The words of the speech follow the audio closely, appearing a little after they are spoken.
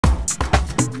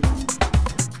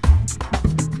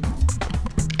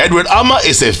Edward Armah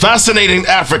is a fascinating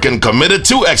African committed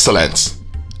to excellence.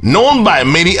 Known by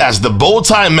many as the bow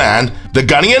tie man, the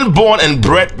Ghanaian-born and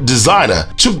bred designer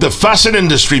took the fashion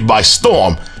industry by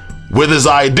storm with his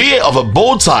idea of a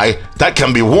bow tie that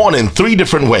can be worn in 3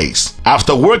 different ways.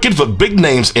 After working for big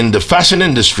names in the fashion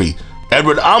industry,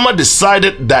 Edward Armah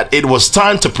decided that it was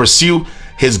time to pursue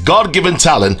his God-given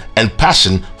talent and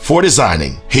passion for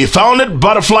designing. He founded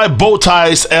Butterfly Bow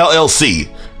Ties LLC,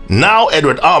 now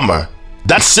Edward Armah,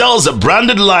 that sells a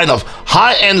branded line of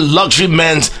high-end luxury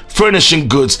men's furnishing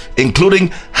goods including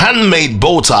handmade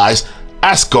bow ties,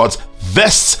 ascots,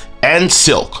 vests, and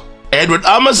silk. Edward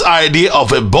Armah's idea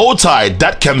of a bow tie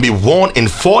that can be worn in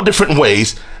 4 different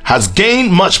ways has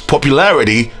gained much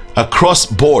popularity across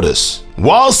borders.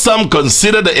 While some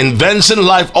consider the invention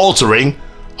life-altering,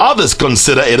 others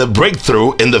consider it a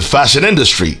breakthrough in the fashion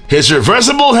industry. His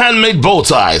reversible handmade bow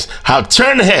ties have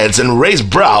turned heads and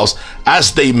raised brows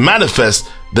as they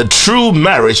manifest the true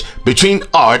marriage between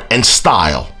art and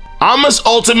style. Armah's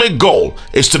ultimate goal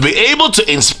is to be able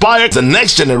to inspire the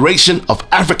next generation of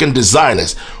African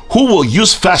designers who will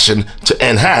use fashion to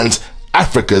enhance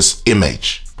Africa's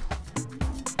image.